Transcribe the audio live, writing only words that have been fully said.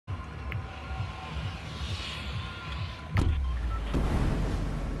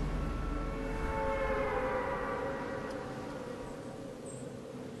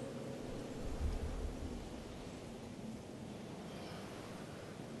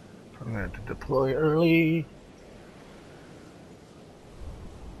I have to deploy early.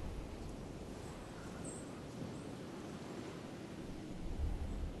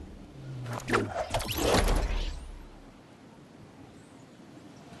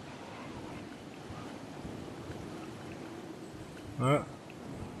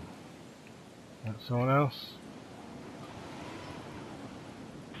 That's someone else.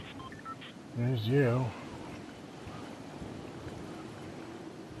 There's you.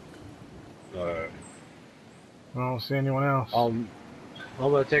 Alright. I don't see anyone else. I'm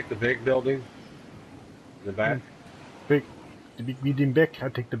gonna take the big building in the back. The big building back. I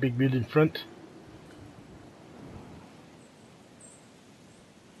take the big building front.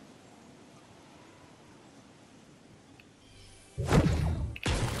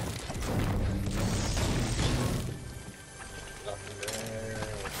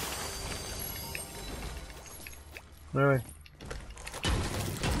 Really?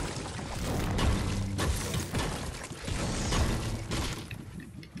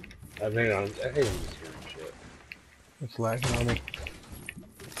 I think I'm just hearing shit. It's lagging on me.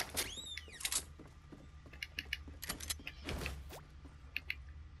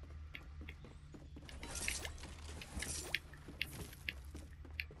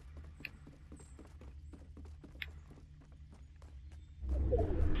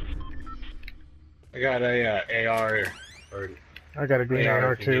 I got a AR or I got a green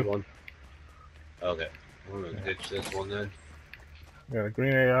AR if you need too. one. Okay, I'm gonna ditch this one then. I got a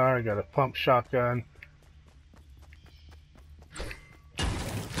green AR. I got a pump shotgun.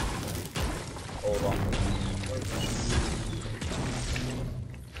 Hold on.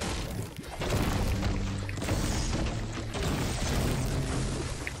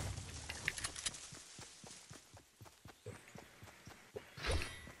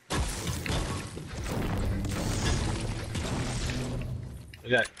 We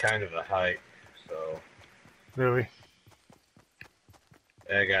got kind of a height, so Really?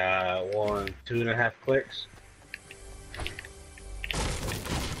 I got 2.5 clicks.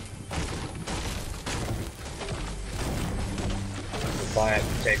 If I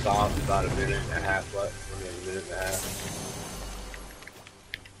have to take off, about 1.5 minutes left. Maybe 1.5 minutes.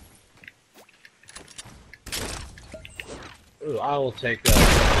 Ooh, I will take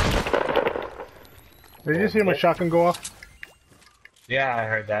that. Did you just hear my shotgun go off? Yeah, I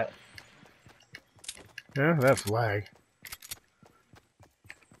heard that. Yeah, that's lag.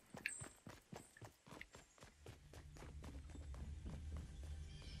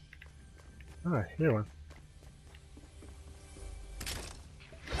 Ah, here one.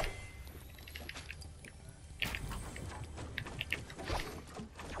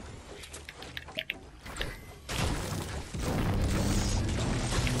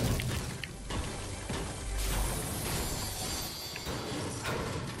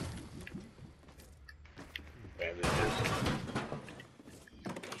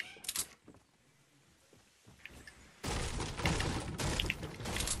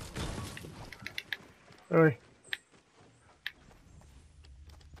 Really?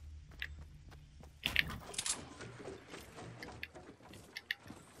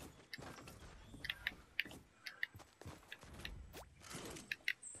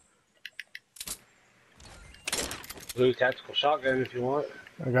 Blue tactical shotgun if you want.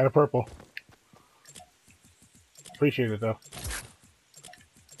 I got a purple. Appreciate it though.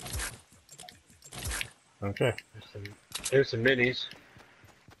 Okay. There's some minis.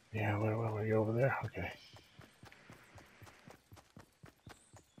 Yeah, where are you over there? Okay.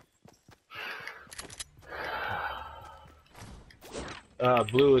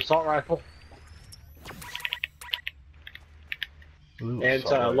 Blue assault rifle. Blue And it's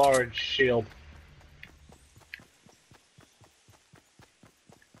a large shield.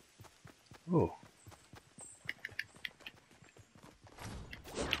 Ooh.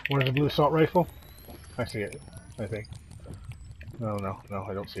 Where's the blue assault rifle? I see it, I think. No,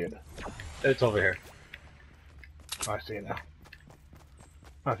 I don't see it. It's over here. Oh, I see it now.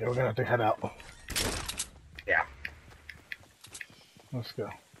 Okay, we're gonna have to head out. Yeah. Let's go.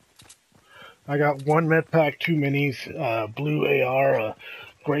 I got 1 med pack, 2 minis, blue AR, a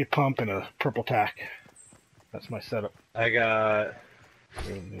gray pump, and a purple tack. That's my setup. I got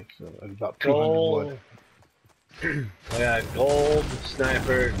about 200 gold. wood. I got gold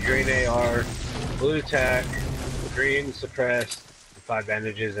sniper, green AR, blue tack, green suppressed, 5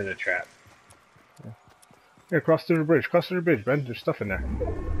 bandages, and a trap. Here, cross through the bridge. Cross through the bridge, Ben. There's stuff in there.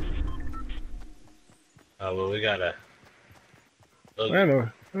 Well, we got a. I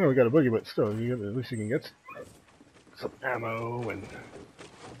know we got a boogie, but still, at least you can get some ammo and.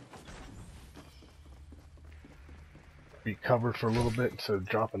 be covered for a little bit instead of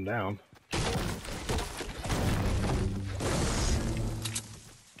dropping down.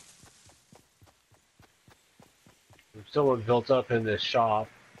 Someone built up in this shop,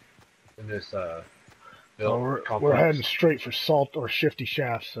 in this We're heading straight for Salt or Shifty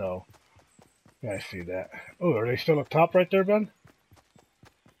Shaft, so yeah, I see that. Oh, are they still up top right there, Ben?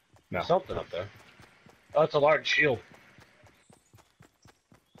 No. There's something up there. Oh, it's a large shield.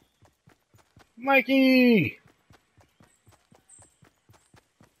 Mikey!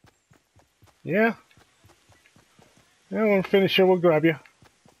 Yeah? Yeah, when we're finished here, we'll grab you.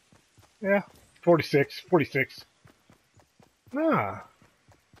 Yeah, 46. Ah,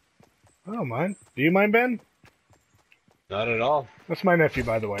 I don't mind. Do you mind, Ben? Not at all. That's my nephew,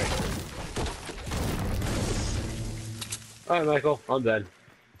 by the way. Alright, Michael, I'm dead.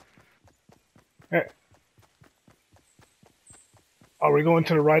 Hey. Are we going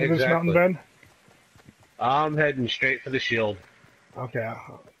to the right of this mountain, Ben? I'm heading straight for the shield. Okay,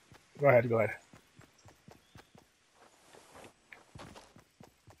 go ahead.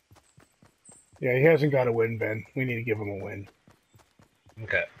 Yeah, he hasn't got a win, Ben. We need to give him a win.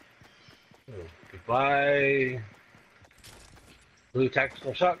 Okay. Goodbye. Blue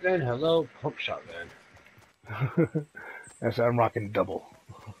tactical shotgun. Hello, pump shotgun. That's I'm rocking double.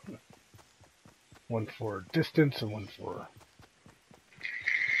 One for distance and one for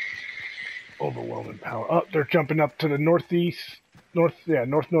overwhelming power. Oh, they're jumping up to the northeast,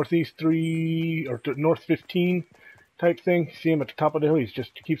 northeast 3 or north 15 type thing. See him at the top of the hill? He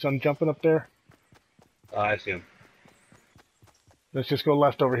just keeps on jumping up there. I see him. Let's just go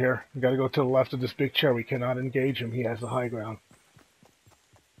left over here. We got to go to the left of this big chair. We cannot engage him. He has the high ground.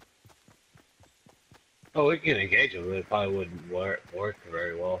 Oh, we can engage him, but it probably wouldn't work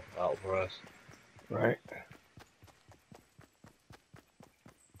very well out for us. Right.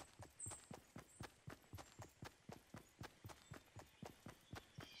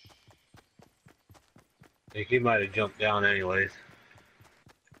 I think he might have jumped down anyways.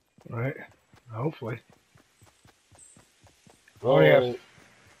 Right. Hopefully. Oh, I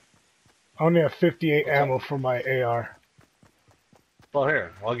only have 58 ammo for my AR. Well,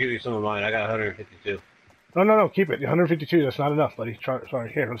 here, I'll give you some of mine. I got 152. No, keep it. 152, that's not enough, buddy.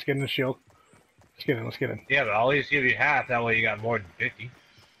 Sorry, here, let's get in the shield. Let's get in. Yeah, but I'll at least give you half. That way you got more than 50.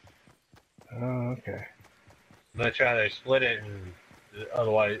 Oh, okay. Much rather split it, and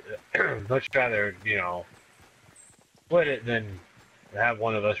otherwise, much rather, split it than have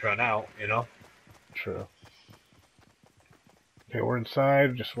one of us run out, True. Okay, we're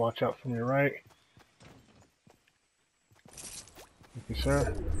inside. Just watch out from your right. Thank you,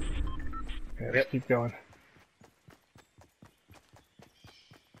 sir. Okay, let's keep going.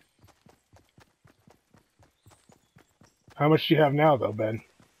 How much do you have now, though, Ben?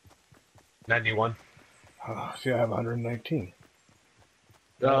 91. See, I have 119.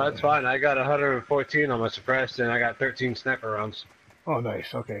 No, that's fine. I got 114 on my suppressed, and I got 13 sniper rounds. Oh,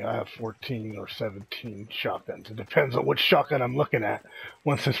 nice. Okay, I have 14 or 17 shotguns. It depends on which shotgun I'm looking at.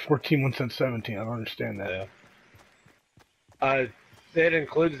 One says 14, one says 17. I don't understand that. Yeah. It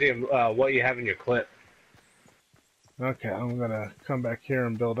includes the what you have in your clip. Okay, I'm gonna come back here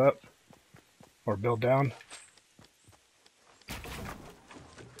and build up, or build down.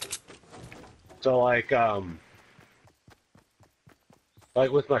 So like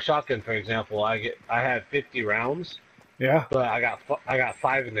with my shotgun, for example, I have 50 rounds. Yeah. But I got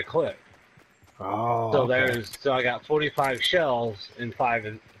 5 in the clip. Oh. So okay. so I got 45 shells and 5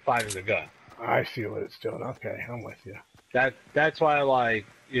 in the gun. I see what it's doing. Okay, I'm with you. That's why, like,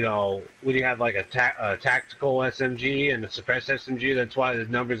 when you have like a tactical SMG and a suppressed SMG, that's why the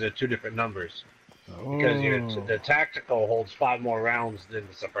numbers are 2 different numbers. Oh. Because the tactical holds 5 more rounds than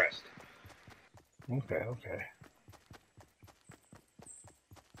the suppressed. Okay.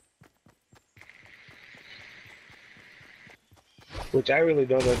 Which I really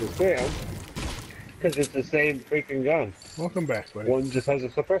don't understand, because it's the same freaking gun. Welcome back, buddy. One just has a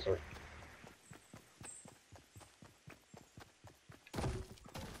suppressor.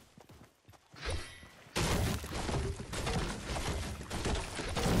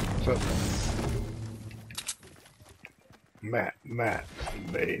 So, Matt,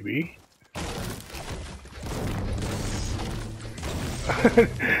 baby.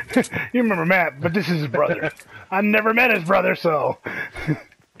 You remember Matt, but this is his brother. I never met his brother, so.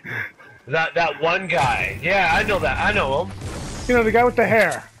 That one guy. Yeah, I know that. I know him. You know, the guy with the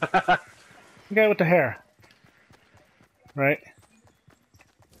hair. The guy with the hair. Right?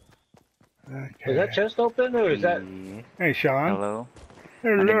 Okay. Is that chest open, or is that... Hey, Sean. Hello.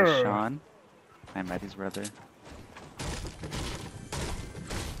 Hello. My name is Sean. I'm Maddie's brother.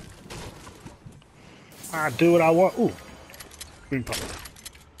 I do what I want. Ooh, Green pump.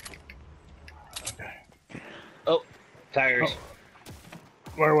 Okay. Oh, tires. Oh.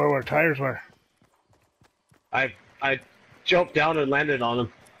 Where? Tires where? I jumped down and landed on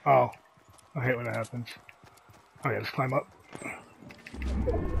them. Oh. I hate when that happens. Oh yeah, just climb up.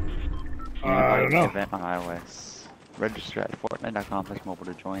 I don't know. Event on iOS. Register at Fortnite.com/mobile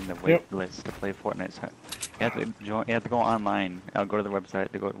to join the wait list to play Fortnite. So you have to join. You have to go online. I'll go to the website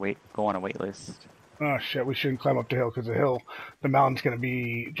to go on a wait list. Oh shit, we shouldn't climb up the hill because the mountain's gonna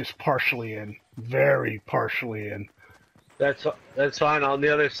be just partially in, very partially in. That's fine. On the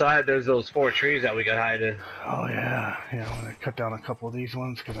other side, there's those 4 trees that we can hide in. Oh yeah, I'm gonna cut down a couple of these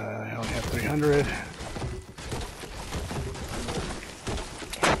ones because I only have 300.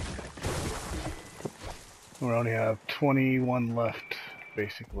 We only have 21 left,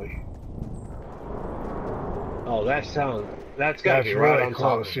 basically. Oh, that's gotta be right really on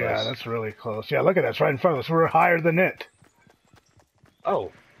close. top of Yeah, us. that's really close. Yeah, look at that. It's right in front of us. We're higher than it.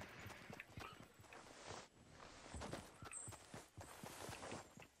 Oh.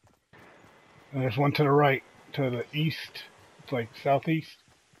 And there's one to the right, to the east. It's like southeast.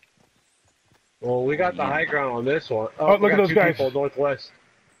 Well, we got the high ground on this one. Oh, look at those guys. People northwest.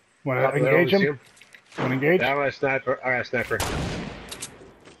 Want to engage them? Want to engage? Yeah, I got a sniper.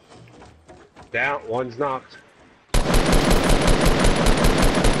 Down. One's knocked.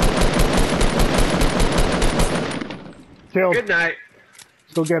 Killed. Good night.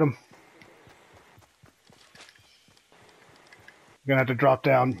 Let's go get him. Gonna have to drop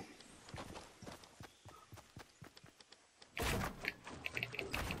down.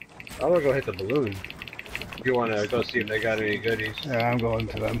 I'm gonna go hit the balloon. If you wanna go see if they got any goodies. Yeah, I'm going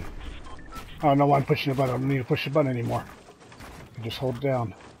to them. I don't know why I'm pushing the button. I don't need to push the button anymore. I just hold it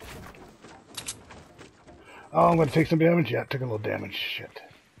down. Oh, I'm gonna take some damage. Yeah, took a little damage. Shit.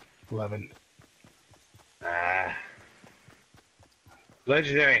 11. Ah.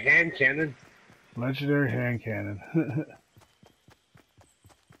 Legendary hand cannon. Legendary hand cannon.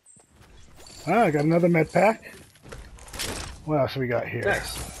 Ah, I got another med pack. What else we got here?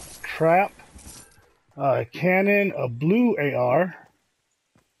 Nice. Trap. Cannon, a blue AR.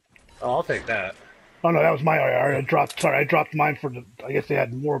 Oh, I'll take that. Oh no, that was my AR. I dropped mine for the. I guess they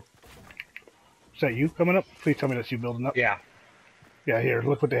had more. Is that you coming up? Please tell me that's you building up. Yeah. Yeah, here,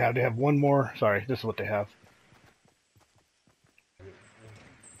 look what they have. They have one more. Sorry, this is what they have.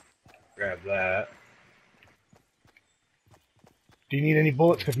 Grab that. Do you need any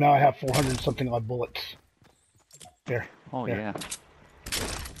bullets? Because now I have 400 something odd bullets. Here. Oh here. yeah.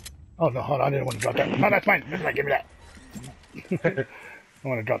 Oh no, hold on, I didn't want to drop that. No, that's mine. That's mine. Give me that. I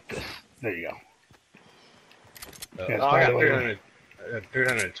want to drop this. There you go. Yeah, I got 300,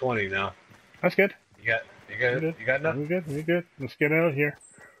 320 now. That's good. You got enough? We're good. Let's get out of here.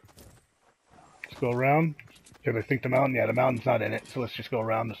 Let's go around. Because I think the mountain's not in it, so let's just go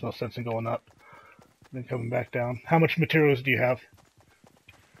around. There's no sense in going up. Then coming back down. How much materials do you have?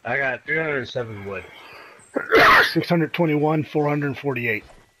 I got 307 wood. 621, 448.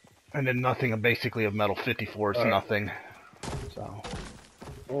 And then nothing, basically of metal 54 is nothing. So.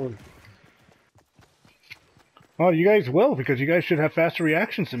 Oh. Well, you guys will, because you guys should have faster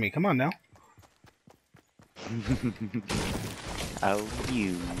reactions than me. Come on now. Oh,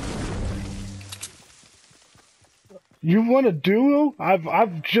 you. You won a duo?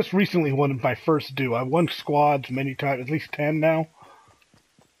 I've just recently won my first duo. I've won squads many times, at least 10 now.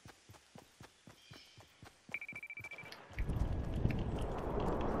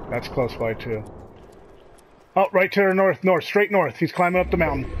 That's close by too. Oh, right to the north, straight north. He's climbing up the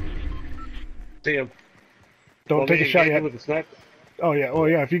mountain. See him. Don't take a shot yet. With the sniper? Oh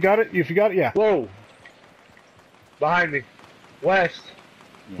yeah. If you got it, yeah. Whoa! Behind me, west.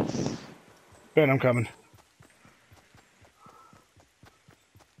 Yes. Ben, I'm coming.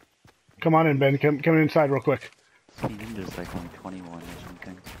 Come on in, Ben. Come inside real quick. See, Ninja's like only 21 or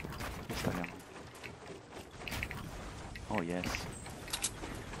something. Looks like him. Oh yes.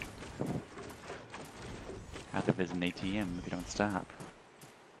 Have to visit an ATM if you don't stop.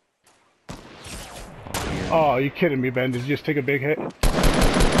 Oh, are you kidding me, Ben? Did you just take a big hit? Yeah.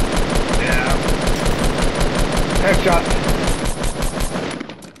 Headshot.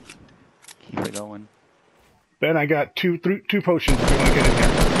 Keep it going. Ben, I got two potions if you want to get in here.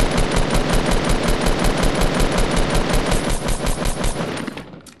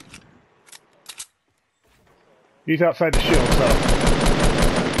 He's outside the shield, so.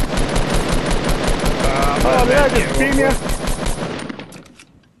 Oh, did I just beam you?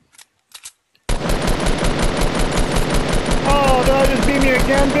 Oh, did I just beam you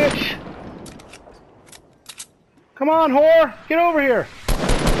again, bitch? Come on, whore! Get over here!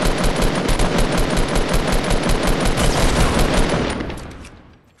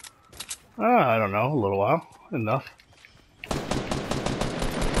 I don't know, a little while. Enough.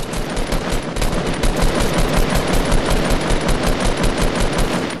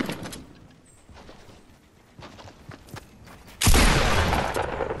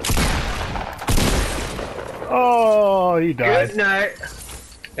 Oh, he died. Good night.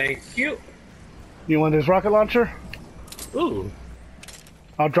 Thank you. You want his rocket launcher? Ooh.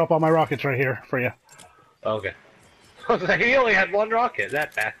 I'll drop all my rockets right here for you. Okay. I was like, he only had one rocket.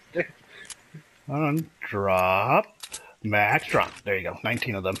 That bastard. Drop. Max drop. There you go.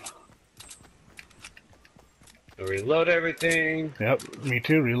 19 of them. Reload everything. Yep, me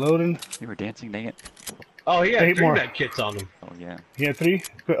too. Reloading. You were dancing, dang it. Oh, he had 8 three more. med kits on him. Oh, yeah. You had 3?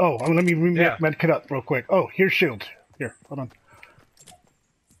 Good. Oh, let me Yeah. med kit up real quick. Oh, here's shields. Here, hold on.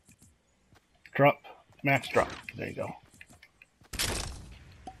 Drop. Max drop. There you go.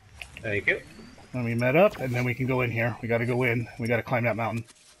 Thank you. Let me med up, and then we can go in here. We gotta go in. We gotta climb that mountain.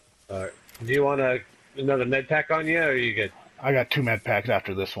 Alright. Do you want another med pack on you, or are you good? I got 2 med packs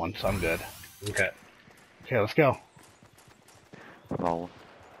after this one, so I'm good. Okay. Okay, let's go. Roll.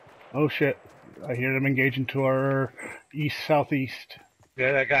 Oh shit. I hear them engaging to our east-southeast.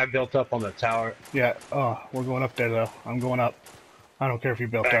 Yeah, that guy built up on the tower. Yeah, oh, we're going up there though. I'm going up. I don't care if you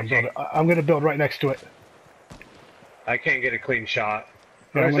built there. Okay. I'm gonna build right next to it. I can't get a clean shot.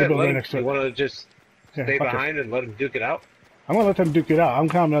 Yeah, I'm Or gonna is it, build let right him, next to you it. want to just Yeah, stay fuck it. behind and let him duke it out? I'm gonna let them duke it out. I'm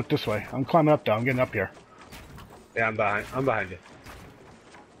climbing up this way. I'm climbing up though. I'm getting up here. Yeah, I'm behind. I'm behind you.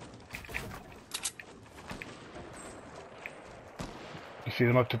 You see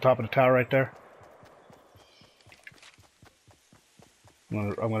them up to the top of the tower right there?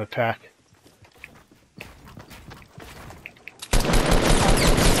 I'm gonna attack.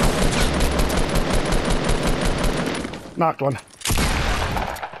 Knocked one.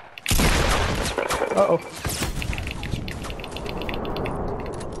 Uh-oh.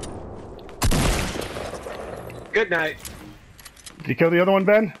 Good night. Did you kill the other one,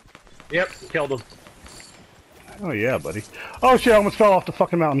 Ben? Yep, killed him. Oh yeah, buddy. Oh shit, I almost fell off the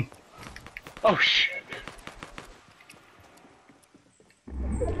fucking mountain. Oh shit.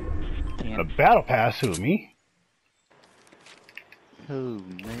 A Damn. battle pass, who, me? Oh,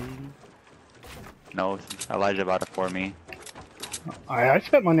 man. No, Elijah bought it for me. I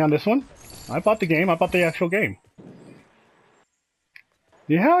spent money on this one. I bought the game. I bought the actual game.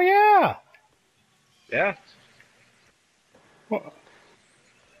 Yeah, hell yeah! Yeah. Well,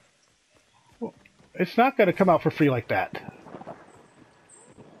 it's not going to come out for free like that.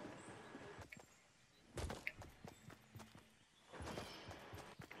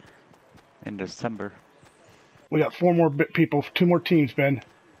 In December. We got 4 more people, 2 more teams, Ben.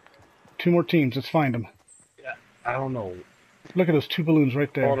 2 more teams. Let's find them. Yeah. I don't know. Look at those 2 balloons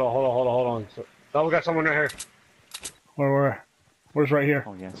right there. Hold on. Oh, we got someone right here. Where's right here?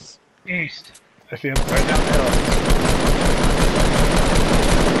 Oh, yes. East. I see him. Right down the hill.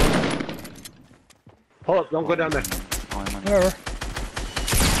 Hold up, don't go down there. Oh, I'm on.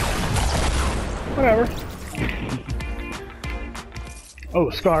 Whatever. Oh,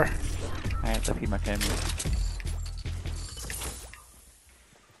 Scar. I have to feed my family.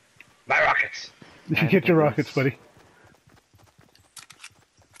 My rockets. You get your rockets, buddy.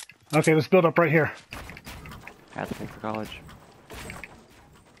 Okay, let's build up right here. I have to pay for college.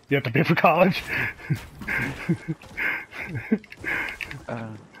 You have to pay for college.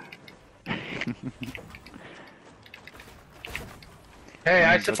 Hey,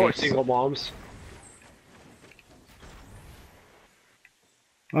 I support single moms.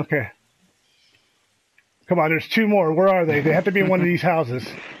 Okay. Come on, there's 2 more. Where are they? They have to be in one of these houses.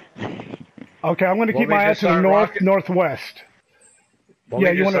 Okay, I'm going to keep my eye to the northwest. Want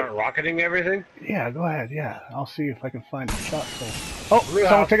Yeah, me you to wanna- start rocketing everything? Yeah, go ahead. Yeah, I'll see if I can find a shot. Oh,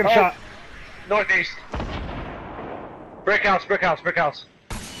 someone's taking a shot. Northeast. Brick house.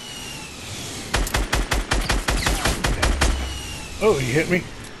 Oh, he hit me.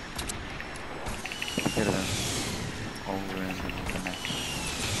 Get them over in the next.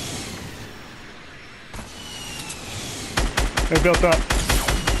 They're built up.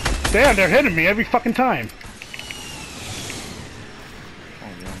 Damn, they're hitting me every fucking time. Oh,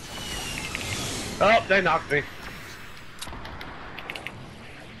 yeah. Oh, they knocked me.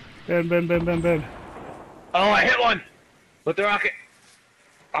 Ben. Oh, I hit one with the rocket.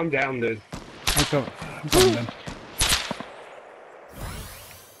 I'm down, dude. I'm coming, Ben.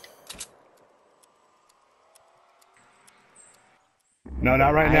 No,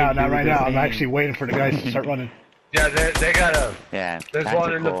 not right now. Not right now. I'm actually waiting for the guys to start running. Yeah, they got a. Yeah, There's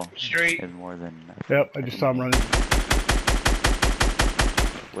one in the tactical street. is more than. Yep, I just saw him running.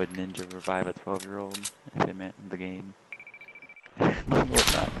 Would Ninja revive a 12-year-old if they meant the game? Would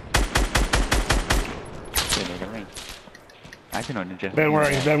not. I can know ninja. Ben, where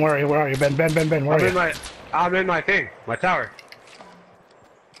are you? Ben, where are you? Where are you? Ben, Ben, Ben, Ben, where are you? I'm in my thing, my tower.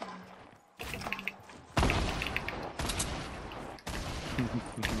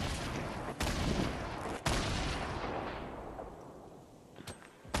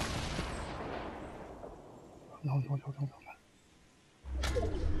 No, no, no, no, no.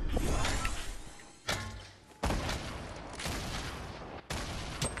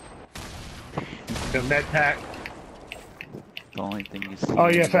 The med pack. The only thing you see. Oh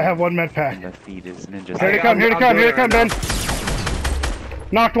yes, I have one med in pack. the feed is ninja. Here they come, here they come, here they come, Ben.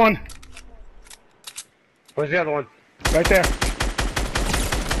 Knocked one. Where's the other one? Right there.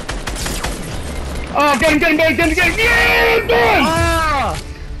 Oh, get him, Ben, get him, get him. Yeah, Ben! Ah!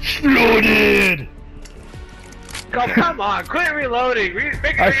 Exploded! Oh, come on, quit reloading.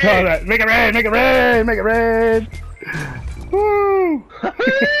 Make it I saw that. Make it rain, make it rain, make it rain. Woo!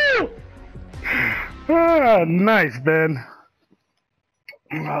 Ah, nice, Ben.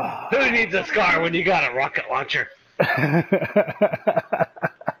 Who needs a scar when you got a rocket launcher?